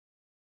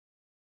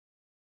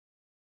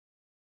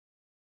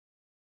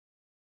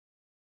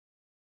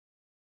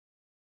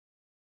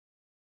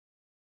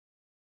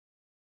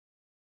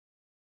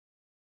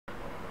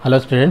Hello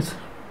students,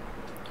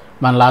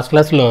 మన last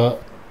క్లాస్లో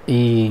ఈ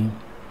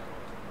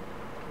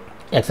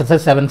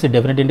exercise 7C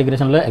definite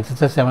ఇంటిగ్రేషన్లో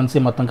exercise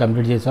 7C మొత్తం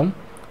కంప్లీట్ చేసాం.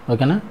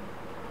 ఓకేనా?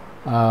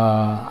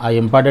 ఆ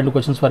ఇంపార్టెంట్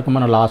క్వశ్చన్స్ వరకు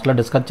మనం లాస్ట్లో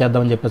డిస్కస్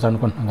చేద్దామని చెప్పేసి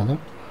అనుకుంటున్నాం కదా.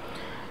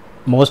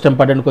 Most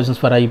important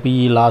questions for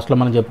IPE లాస్ట్లో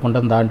మనం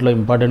చెప్పుకుంటాం. దాంట్లో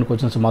ఇంపార్టెంట్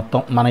క్వశ్చన్స్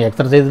మొత్తం మన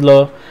ఎక్సర్సైజ్లో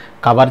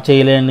కవర్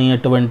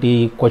చేయలేనిటువంటి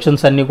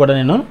క్వశ్చన్స్ అన్నీ కూడా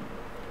నేను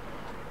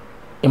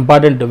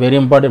important, very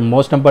important,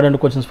 most important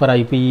questions for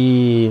IPE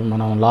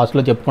మనం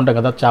లాస్ట్లో చెప్పుకుంటాం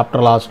కదా,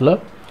 చాప్టర్ లాస్ట్లో.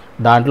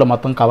 దాంట్లో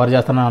మొత్తం కవర్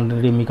చేస్తాను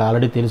ఆల్రెడీ, మీకు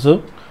ఆల్రెడీ తెలుసు.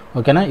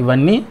 ఓకేనా?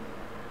 ఇవన్నీ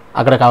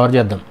అక్కడ కవర్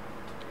చేద్దాం.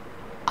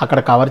 అక్కడ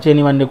కవర్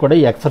చేయనివన్నీ కూడా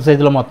ఈ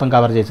ఎక్సర్సైజ్లో మొత్తం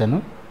కవర్ చేశాను.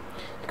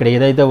 ఇక్కడ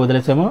ఏదైతే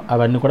వదిలేసామో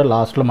అవన్నీ కూడా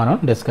లాస్ట్లో మనం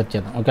డిస్కస్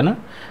చేద్దాం. ఓకేనా?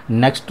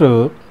 నెక్స్ట్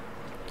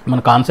మన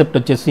కాన్సెప్ట్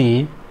వచ్చేసి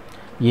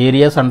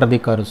areas under the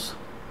curves.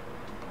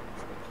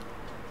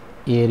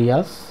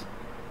 Areas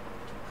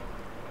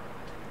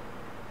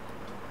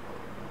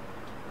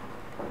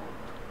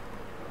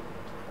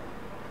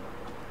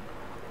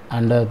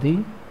under the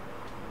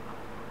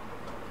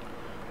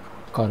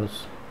curves.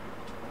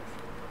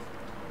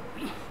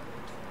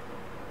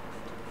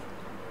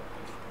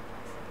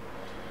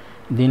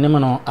 దీన్ని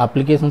మనం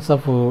అప్లికేషన్స్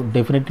ఆఫ్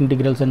డెఫినెట్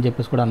ఇంటిగ్రల్స్ అని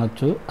చెప్పేసి కూడా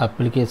అనొచ్చు.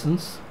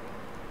 Applications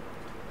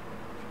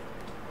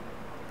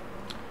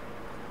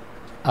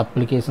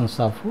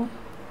of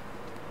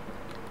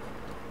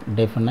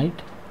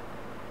definite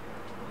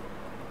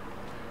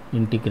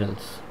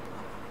integrals.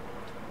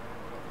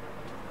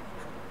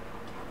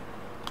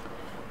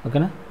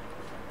 ఓకేనా?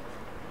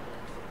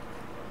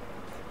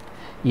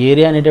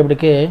 ఏరియా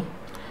అనేటప్పటికే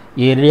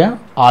ఏరియా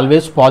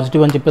ఆల్వేస్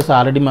పాజిటివ్ అని చెప్పేసి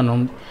ఆల్రెడీ మనం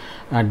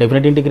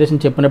డెఫినెట్ ఇంటిగ్రేషన్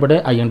చెప్పినప్పుడే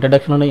ఆ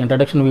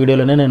ఇంట్రడక్షన్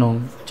వీడియోలోనే నేను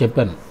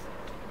చెప్పాను.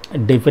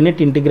 డెఫినెట్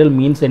ఇంటిగ్రల్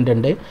మీన్స్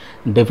ఏంటంటే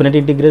definite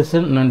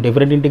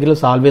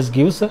integrals always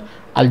gives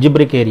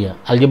algebraic area.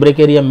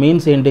 Algebraic area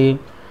means ఏంటి?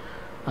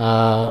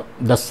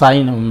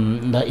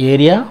 The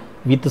area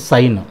with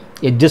sign.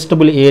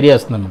 Adjustable area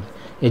ఇస్తుంది అన్నమాట.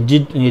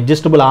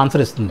 అడ్జస్టబుల్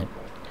ఆన్సర్ ఇస్తుంది.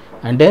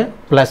 అంటే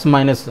plus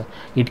minus.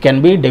 It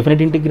can be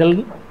definite integral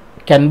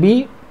can be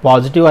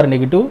positive or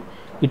negative.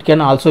 It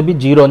can also be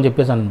zero అని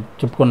చెప్పేసి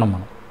చెప్పుకున్నాం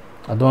మనం.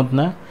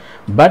 అర్థమవుతుందా?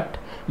 బట్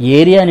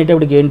ఏరియా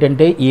అనేటప్పటికి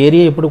ఏంటంటే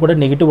ఏరియా ఎప్పుడు కూడా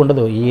నెగిటివ్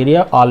ఉండదు.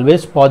 Area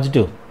always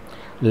positive.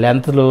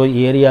 లెంత్లు,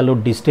 ఏరియాలు,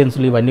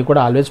 డిస్టెన్స్లు ఇవన్నీ కూడా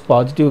ఆల్వేస్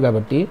పాజిటివ్.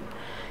 కాబట్టి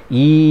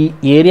ఈ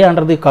ఏరియా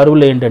అండర్ ది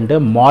కర్వ్లో ఏంటంటే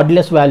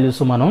మాడ్యులస్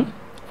వాల్యూస్ మనం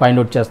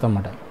ఫైండ్ అవుట్ చేస్తాం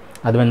అన్నమాట.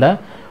 అర్థమైందా?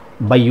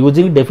 By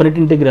using definite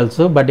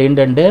integrals. But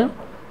ఏంటంటే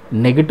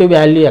నెగిటివ్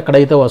వాల్యూ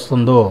ఎక్కడైతే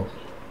వస్తుందో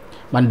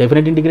మన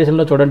డెఫినెట్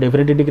ఇంటిగ్రేషన్లో చూడండి.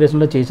 డెఫినెట్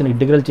ఇంటిగ్రేషన్లో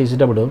ఇంటిగ్రల్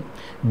చేసేటప్పుడు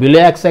బిలో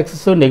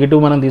యాక్సిస్ నెగిటివ్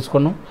మనం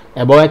తీసుకున్నాం,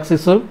 అబోవ్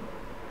యాక్సిస్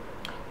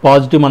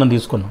పాజిటివ్ మనం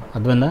తీసుకున్నాం.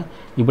 అర్థమైందా?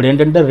 ఇప్పుడు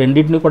ఏంటంటే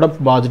రెండింటిని కూడా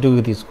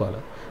పాజిటివ్గా తీసుకోవాలి.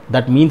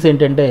 దట్ మీన్స్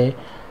ఏంటంటే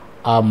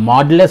ఆ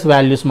మాడ్యులస్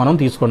వాల్యూస్ మనం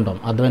తీసుకుంటాం.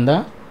 అర్థమైందా?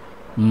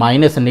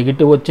 మైనస్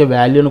నెగిటివ్ వచ్చే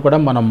వాల్యూని కూడా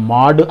మనం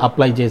మాడ్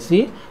అప్లై చేసి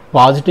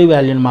పాజిటివ్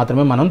వాల్యూని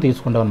మాత్రమే మనం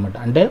తీసుకుంటాం అనమాట.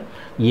 అంటే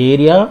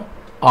ఏరియా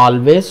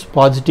ఆల్వేస్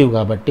పాజిటివ్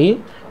కాబట్టి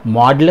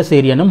మాడ్యులస్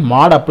ఏరియాను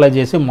మాడ్ అప్లై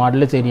చేసి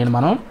మాడ్యులస్ ఏరియాని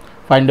మనం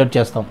ఫైండ్ అవుట్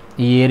చేస్తాం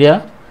ఈ ఏరియా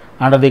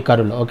అండర్ ది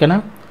కర్వ్లో. ఓకేనా?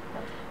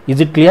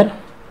 Is it clear?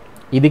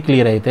 ఇది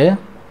క్లియర్ అయితే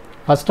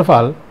ఫస్ట్ ఆఫ్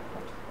ఆల్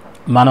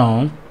మనం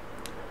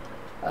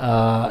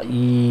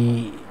ఈ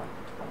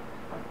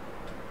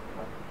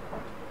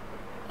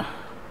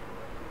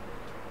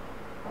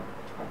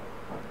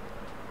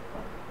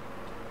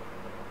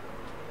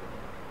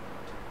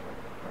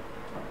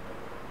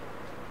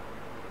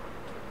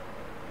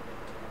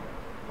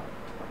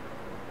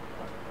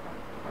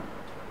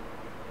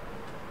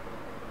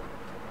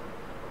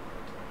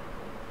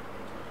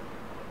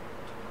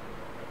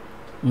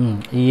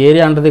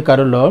area under the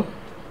కర్వ్లో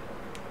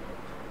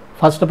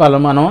first of all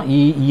మనం ఈ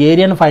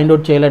ఏరియాను ఫైండ్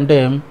అవుట్ చేయాలంటే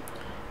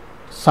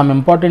సమ్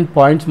ఇంపార్టెంట్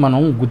పాయింట్స్ మనం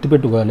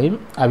గుర్తుపెట్టుకోవాలి.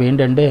 అవి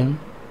ఏంటంటే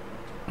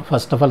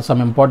first of all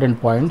some important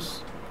points.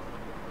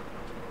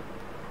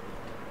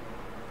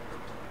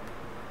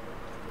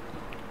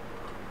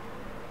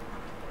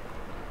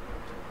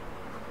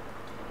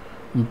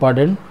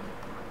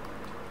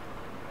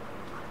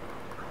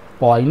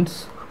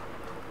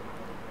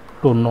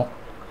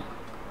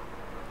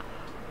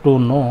 to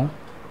know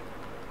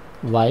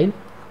while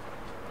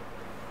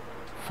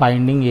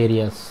finding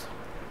areas.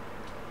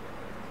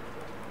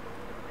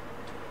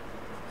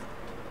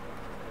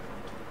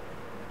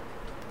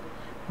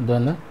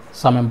 Then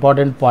some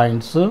important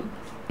points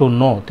to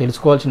know.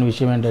 తెలుసుకోవాల్సిన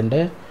విషయం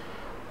ఏంటంటే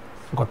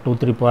ఒక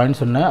 2-3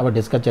 పాయింట్స్ ఉన్నాయి, అవి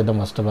డిస్కస్ చేద్దాం.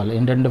 ఫస్ట్ ఆఫ్ ఆల్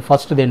ఏంటంటే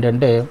ఫస్ట్ది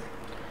ఏంటంటే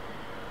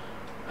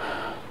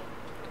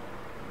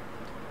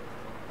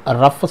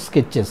rough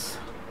sketches.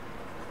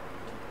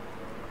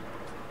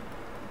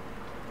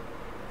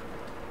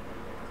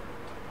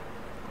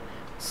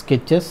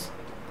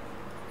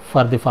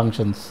 for the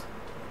functions,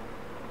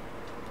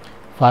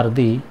 for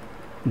the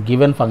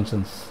given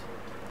functions.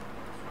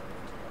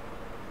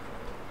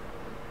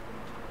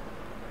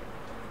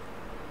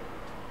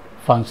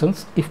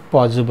 If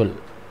possible.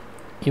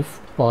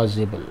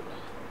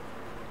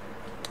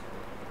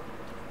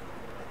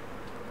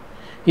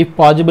 If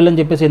possible అని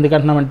చెప్పేసి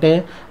ఎందుకంటున్నామంటే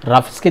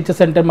రఫ్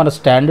స్కెచెస్ అంటే మన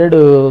స్టాండర్డ్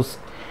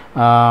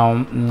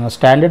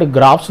స్టాండర్డ్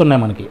గ్రాఫ్స్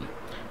ఉన్నాయి మనకి,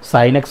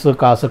 sin x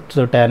cos x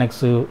tan x,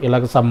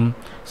 ఇలాగ సమ్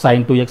sin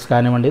 2x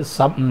కానివ్వండి,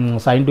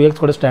 sin 2x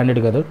కూడా స్టాండర్డ్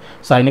కాదు,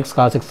 sin x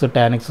cos x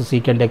tan x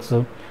secant x,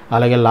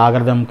 అలాగే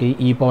లాగరిథంకి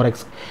ఈ పవర్ x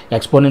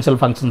ఎక్స్పోనెన్షియల్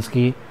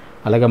ఫంక్షన్స్కి,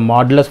 అలాగే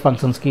మాడ్యులస్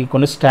ఫంక్షన్స్కి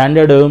కొన్ని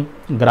స్టాండర్డ్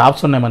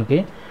గ్రాఫ్స్ ఉన్నాయి మనకి.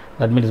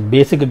 That means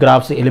basic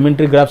graphs,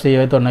 elementary graphs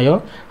ఏవైతే ఉన్నాయో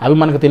అవి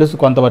మనకు తెలుసు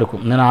కొంతవరకు.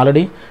 నేను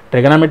ఆల్రెడీ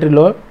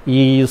ట్రిగనామెట్రీలో ఈ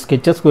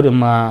స్కెచెస్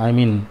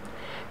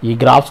ఈ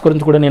గ్రాఫ్స్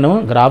గురించి కూడా నేను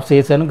గ్రాఫ్స్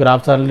వేసాను.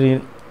 Graphs already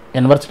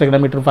inverse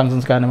trigonometry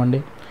functions కానివ్వండి,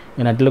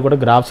 నేను అట్లా కూడా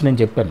గ్రాఫ్స్ నేను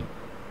చెప్పాను.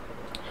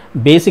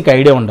 బేసిక్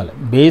ఐడియా ఉండాలి.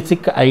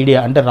 బేసిక్ ఐడియా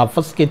అంటే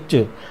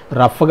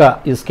రఫ్గా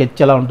ఈ స్కెచ్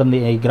ఎలా ఉంటుంది,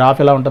 ఈ గ్రాఫ్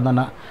ఎలా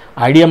ఉంటుందన్న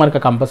ఐడియా మనకు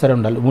కంపల్సరీ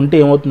ఉండాలి. ఉంటే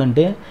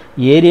ఏమవుతుందంటే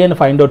ఏరియాని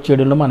ఫైండ్ అవుట్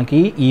చేయడంలో మనకి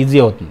ఈజీ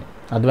అవుతుంది.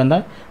 అర్థమైందా?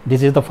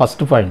 This is the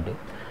first point.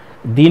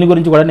 దీని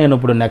గురించి కూడా నేను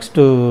ఇప్పుడు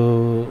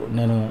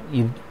నేను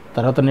ఈ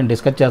తర్వాత నేను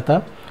డిస్కస్ చేస్తా.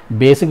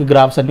 బేసిక్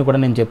గ్రాఫ్స్ అన్నీ కూడా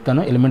నేను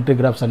చెప్తాను, ఎలిమెంటరీ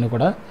గ్రాఫ్స్ అన్నీ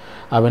కూడా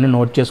అవన్నీ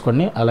నోట్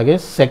చేసుకోండి. అలాగే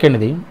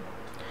సెకండ్ది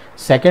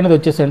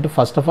వచ్చేసి అంటే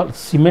ఫస్ట్ ఆఫ్ ఆల్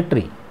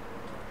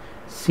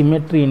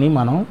సిమెట్రీని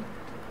మనం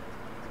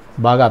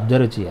బాగా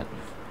అబ్జర్వ్ చేయాలి.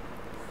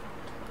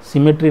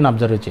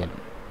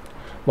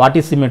 What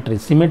is symmetry?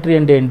 సిమెట్రీ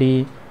అంటే ఏంటి?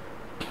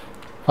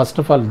 ఫస్ట్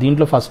ఆఫ్ ఆల్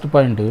దీంట్లో first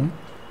point,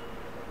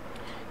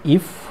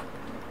 if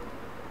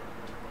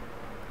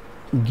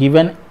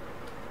given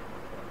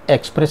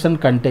expression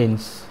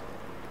contains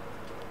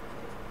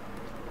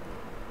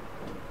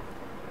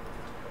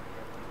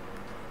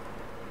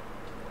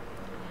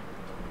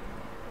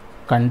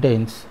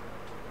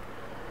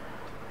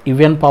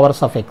even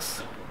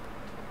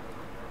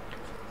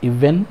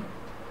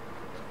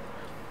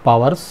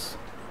powers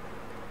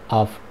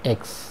of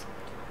x,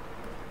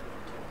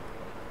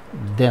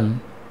 then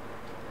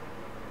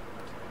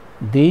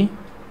the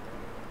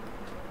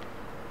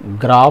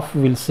graph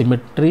will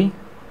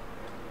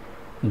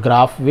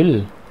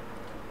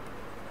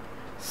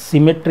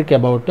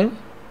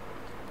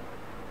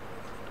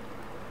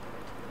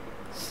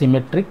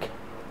symmetric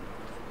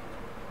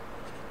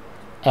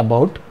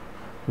about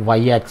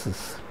y-axis.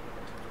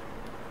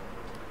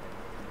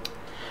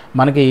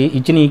 మనకి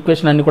ఇచ్చిన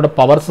ఈక్వేషన్ అన్నీ కూడా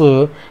పవర్స్,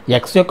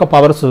 ఎక్స్ యొక్క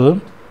పవర్స్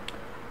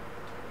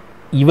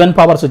ఈవెన్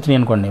పవర్స్ వచ్చినాయి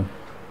అనుకోండి,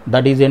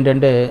 దట్ ఈజ్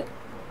ఏంటంటే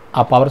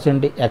ఆ పవర్స్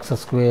ఏంటి, x²,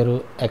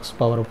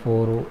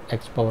 x⁴,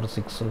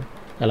 x⁴,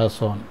 ఎలా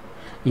సో అని.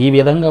 ఈ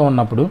విధంగా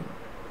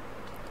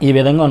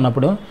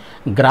ఉన్నప్పుడు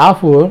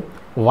గ్రాఫ్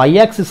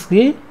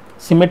y-యాక్సిస్కి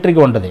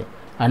సిమెట్రీగా ఉంటుంది.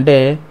 అంటే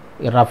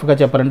రఫ్గా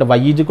చెప్పాలంటే y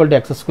 =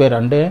 x²,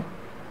 అంటే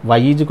y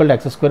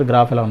 = x²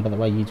 గ్రాఫ్ ఎలా ఉంటుంది,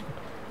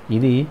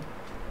 ఇది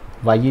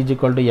y =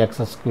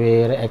 x²,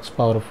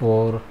 x⁴,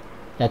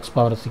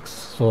 x⁴,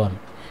 so అని.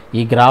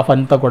 ఈ గ్రాఫ్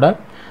అంతా కూడా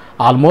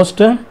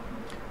ఆల్మోస్ట్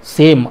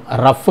సేమ్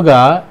రఫ్గా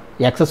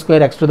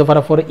x² x⁴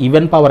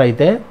 ఈవెన్ పవర్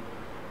అయితే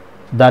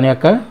దాని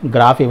యొక్క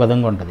గ్రాఫ్ ఈ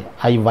విధంగా ఉంటుంది.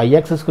 అవి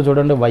y-యాక్సిస్కి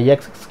చూడండి,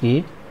 y-యాక్సిస్కి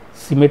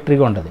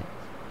సిమెట్రీగా ఉంటుంది.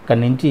 ఇక్కడ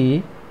నుంచి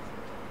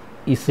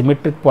ఈ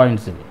సిమెట్రిక్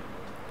పాయింట్స్ ఇవి.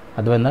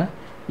 అర్థమైందా?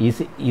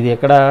 ఇది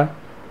ఎక్కడ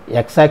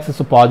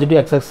x-యాక్సిస్ పాజిటివ్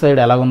x-యాక్సిస్ సైడ్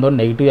ఎలా ఉందో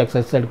నెగిటివ్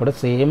x-యాక్సిస్ సైడ్ కూడా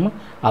సేమ్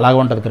అలాగే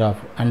ఉంటుంది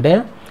గ్రాఫ్. అంటే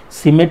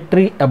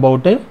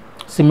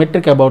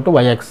సిమెట్రిక్ అబౌట్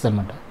y-యాక్సిస్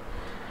అనమాట.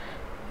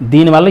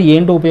 దీనివల్ల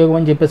ఏంటి ఉపయోగం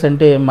అని చెప్పేసి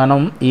అంటే, మనం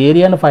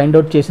ఏరియాను ఫైండ్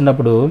అవుట్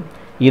చేసినప్పుడు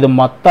ఇది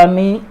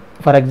మొత్తాన్ని,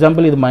 ఫర్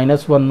ఎగ్జాంపుల్ ఇది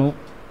 -1,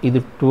 ఇది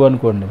 2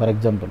 అనుకోండి ఫర్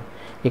ఎగ్జాంపుల్,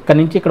 ఇక్కడ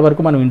నుంచి ఇక్కడ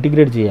వరకు మనం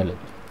ఇంటిగ్రేట్ చేయాలి.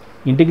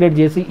 ఇంటిగ్రేట్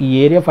చేసి ఈ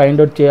ఏరియా ఫైండ్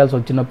అవుట్ చేయాల్సి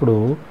వచ్చినప్పుడు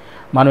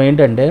మనం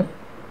ఏంటంటే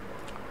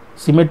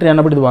సిమెట్రీ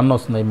అన్నప్పుడు ఇది 1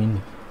 వస్తుంది,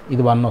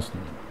 ఇది 1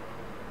 వస్తుంది.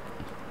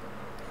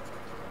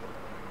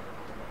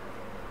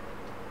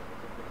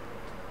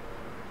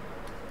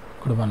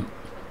 ఇక్కడ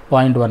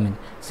 1.1 నుంచి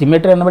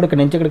సిమెట్రీ అన్నప్పుడు ఇక్కడ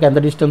నుంచి ఇక్కడికి ఎంత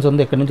డిస్టెన్స్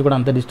ఉంది, ఇక్కడ నుంచి కూడా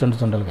అంత డిస్టెన్స్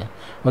ఉండాలి.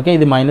 ఓకే,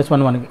 ఇది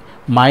 -1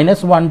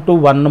 -1 to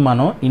 1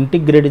 మనం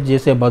ఇంటిగ్రేట్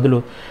చేసే బదులు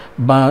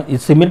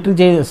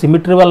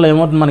సిమెట్రీ వల్ల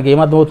ఏమవుతుంది, మనకి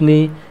ఏమర్థమవుతుంది,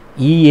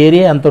 ఈ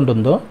ఏరియా ఎంత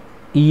ఉంటుందో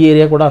ఈ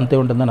ఏరియా కూడా అంతే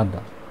ఉంటుందని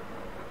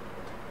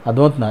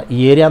అర్థమవుతుందా? ఈ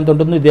ఏరియా అంత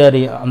ఉంటుంది, ఇది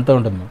ఏరియా అంతే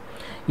ఉంటుంది.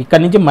 ఇక్కడ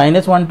నుంచి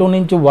 -1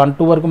 నుంచి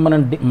 1 వరకు మనం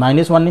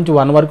 -1 నుంచి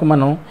 1 వరకు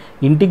మనం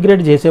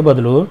ఇంటిగ్రేట్ చేసే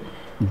బదులు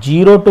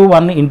 0 to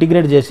 1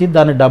 ఇంటిగ్రేట్ చేసి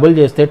దాన్ని డబుల్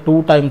చేస్తే 2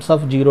 times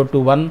of 0 to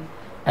 1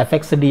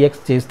 fx dx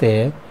చేస్తే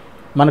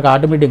మనకు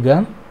ఆటోమేటిక్గా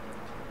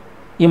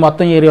ఈ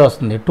మొత్తం ఏరియా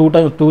వస్తుంది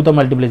 2తో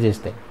మల్టిప్లై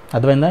చేస్తే.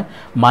 అర్థమైందా?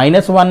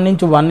 -1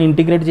 నుంచి 1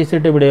 ఇంటిగ్రేట్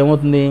చేసేటప్పుడు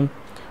ఏమవుతుంది,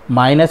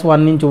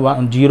 -1 నుంచి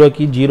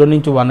 0కి 0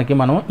 నుంచి 1కి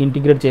మనం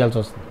ఇంటిగ్రేట్ చేయాల్సి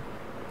వస్తుంది.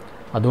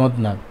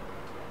 అర్థమవుతుందా?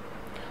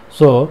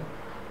 సో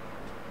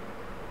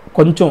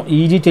కొంచెం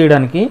ఈజీ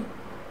చేయడానికి,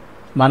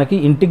 మనకి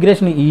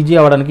ఇంటిగ్రేషన్ ఈజీ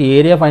అవ్వడానికి,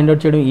 ఏరియా ఫైండ్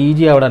అవుట్ చేయడం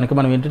ఈజీ అవ్వడానికి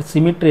మనం ఏంటంటే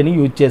సిమెట్రీని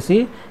యూజ్ చేసి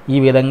ఈ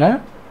విధంగా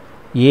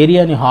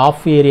ఏరియాని,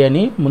 హాఫ్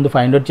ఏరియాని ముందు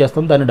ఫైండ్ అవుట్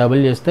చేస్తాం, దాన్ని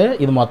డబుల్ చేస్తే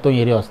ఇది మొత్తం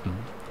ఏరియా వస్తుంది.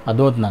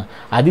 అర్థమవుతుందా?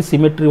 అది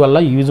సిమెట్రీ వల్ల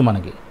యూజ్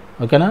మనకి.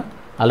 ఓకేనా?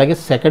 అలాగే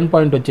సెకండ్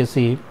పాయింట్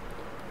వచ్చేసి,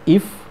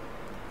 if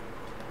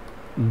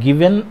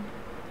given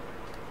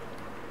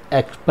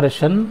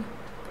expression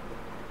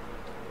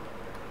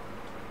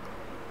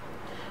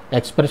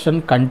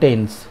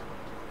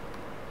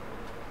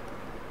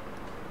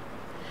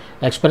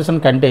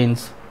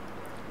contains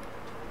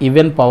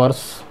even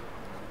powers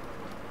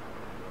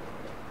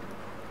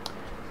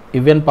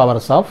even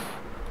powers of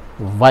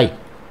y,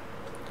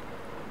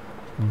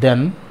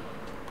 then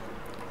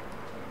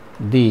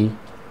the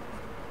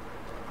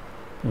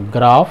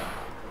graph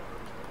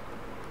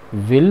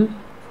will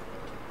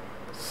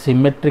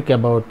symmetric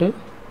about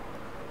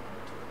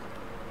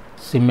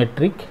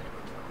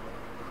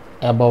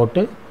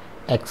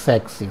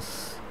x-axis,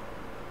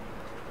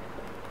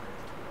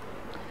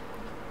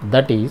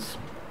 that is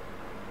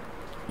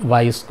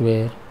y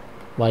square,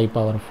 y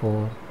power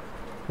 4,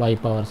 y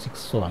power 6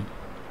 so on.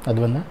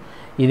 అదివన్నా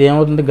ఇది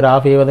ఏమవుతుంది,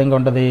 graph ఏ విధంగా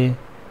ఉంటుంది,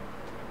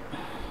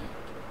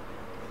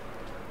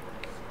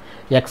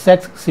 x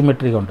axis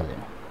సిమెట్రీగా ఉంటుంది.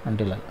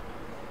 అంటే ఇలా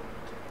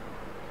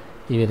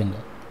ఈ విధంగా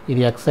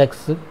ఇది x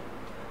యాక్సిస్,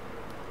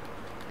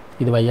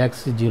 ఇది y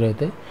యాక్సిస్ 0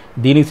 అయితే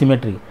దీనికి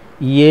సిమెట్రీ.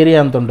 ఈ ఏరియా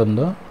ఎంత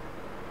ఉంటుందో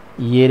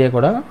ఈ ఏరియా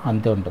కూడా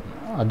అంతే ఉంటుంది.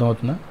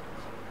 అర్థమవుతుందా,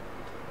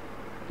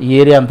 ఈ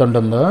ఏరియా ఎంత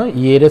ఉంటుందో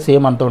ఈ ఏరియా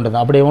సేమ్ అంత ఉంటుంది.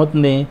 అప్పుడు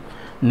ఏమవుతుంది,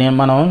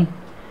 మనం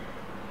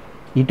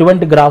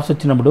ఇటువంటి గ్రాఫ్స్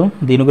వచ్చినప్పుడు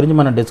దీని గురించి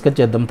మనం డిస్కస్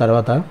చేద్దాం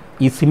తర్వాత.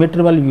 ఈ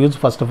సిమెట్రీ వాళ్ళు యూజ్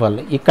ఫస్ట్ ఆఫ్ ఆల్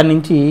ఇక్కడ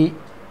నుంచి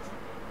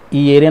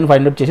ఈ ఏరియాని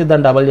ఫైండ్ అవుట్ చేసి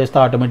దాన్ని డబల్ చేస్తే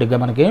ఆటోమేటిక్గా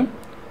మనకి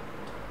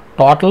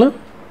టోటల్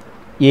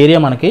ఏరియా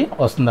మనకి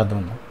వస్తుంది.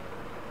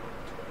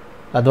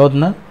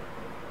 అర్థమవుతుందా.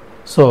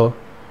 సో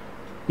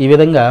ఈ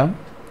విధంగా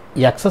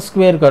ఎక్స్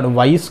స్క్వేర్ కాదు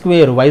వై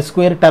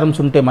స్క్వేర్ టర్మ్స్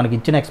ఉంటే మనకి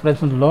ఇచ్చిన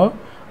ఎక్స్ప్రెషన్స్లో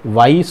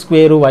వై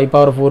స్క్వేరు వై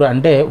పవర్ 4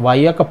 అంటే వై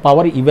యొక్క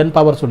పవర్ ఈవెన్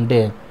పవర్స్ ఉంటే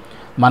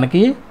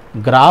మనకి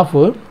graph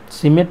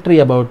symmetry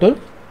about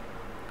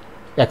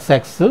X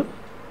axis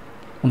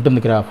ఉంటుంది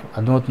గ్రాఫ్.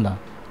 అర్థమవుతుందా.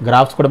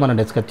 గ్రాఫ్స్ కూడా మనం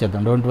డిస్కస్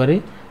చేద్దాం, don't worry.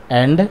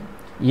 And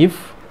if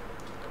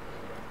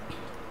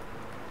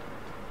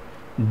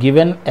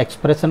given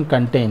expression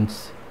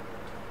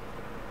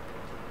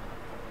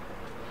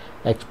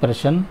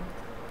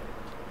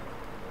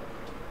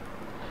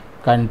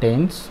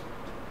contains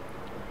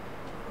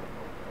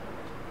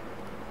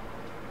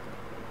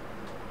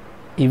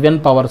even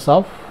powers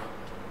of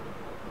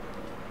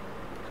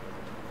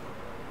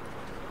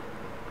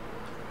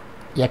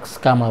x,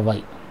 y,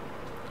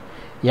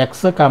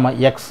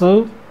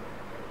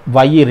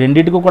 y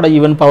రెండింటికి కూడా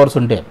ఈవెన్ పవర్స్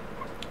ఉంటే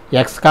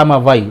x,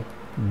 y,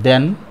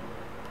 then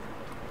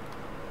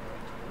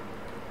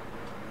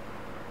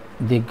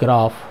the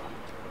graph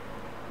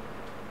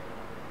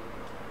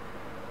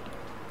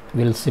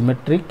will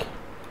symmetric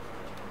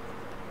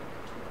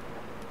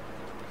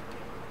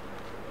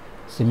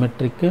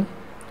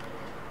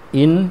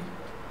in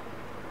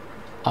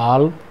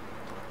all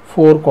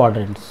 4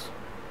 quadrants.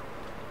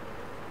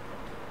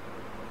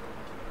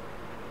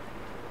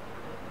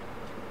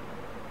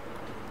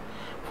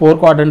 Four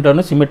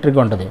క్వాడ్రంట్లోనే సిమెట్రిక్గా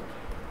ఉంటుంది.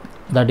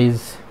 That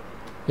is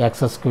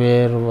X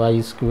square, y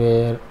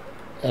square,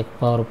 X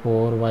power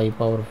 4, y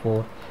power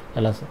 4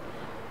 ఎలా.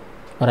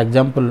 For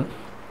example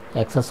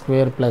X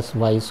square plus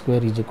y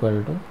square is equal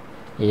to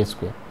A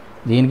square.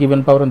 దీనికి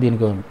even power,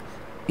 దీనికి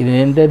ఇది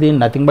ఏంటది,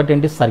 nothing but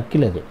ఏంటి,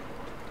 circle. అది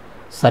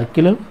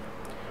circle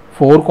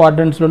 4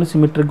 క్వాడ్రంట్స్లోనే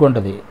సిమెట్రిక్గా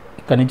ఉంటుంది.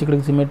 ఇక్కడ నుంచి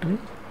ఇక్కడికి సిమెట్రీ,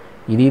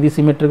 ఇది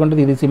సిమెట్రిక్గా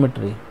ఉంటుంది, ఇది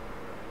సిమెట్రీ,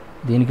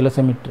 దీనికి ఇలా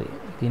సిమెట్రీ,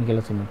 దీనికి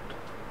ఇలా సిమెట్రీ.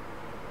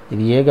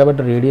 ఇది ఏ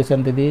కాబట్టి రేడియస్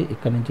ఎంత, ఇది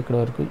ఇక్కడ నుంచి ఇక్కడ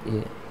వరకు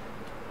ఏ.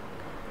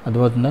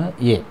 అర్థమవుతుందా,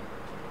 ఏ.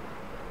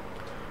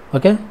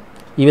 ఓకే,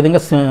 ఈ విధంగా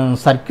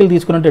సర్కిల్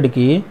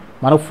తీసుకునేటికి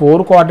మనకు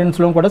 4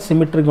 క్వాడ్రంట్స్లో కూడా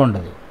సిమెట్రీగా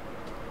ఉంటుంది.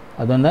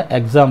 అర్థమైందా,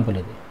 ఎగ్జాంపుల్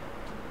ఇది.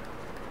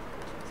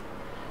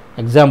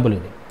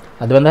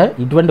 అర్థమైందా.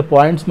 ఇటువంటి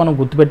పాయింట్స్ మనం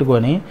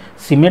గుర్తుపెట్టుకొని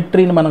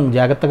సిమెట్రీని మనం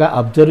జాగ్రత్తగా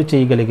అబ్జర్వ్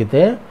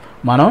చేయగలిగితే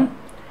మనం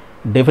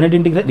డెఫినెట్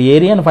ఇంటిగ్రల్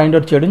ఏరియాని ఫైండ్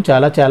అవుట్ చేయడం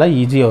చాలా చాలా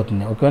ఈజీ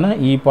అవుతుంది. ఓకేనా,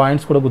 ఈ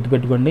పాయింట్స్ కూడా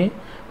గుర్తుపెట్టుకోండి.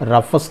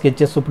 రఫ్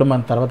స్కెచెస్ ఇప్పుడు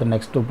మన తర్వాత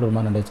ఇప్పుడు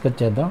మనం డిస్కస్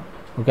చేద్దాం.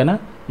 ఓకేనా,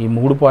 ఈ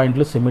 3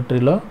 పాయింట్లు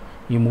సిమెట్రీలో,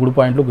 ఈ 3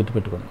 పాయింట్లు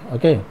గుర్తుపెట్టుకోండి.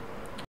 ఓకే.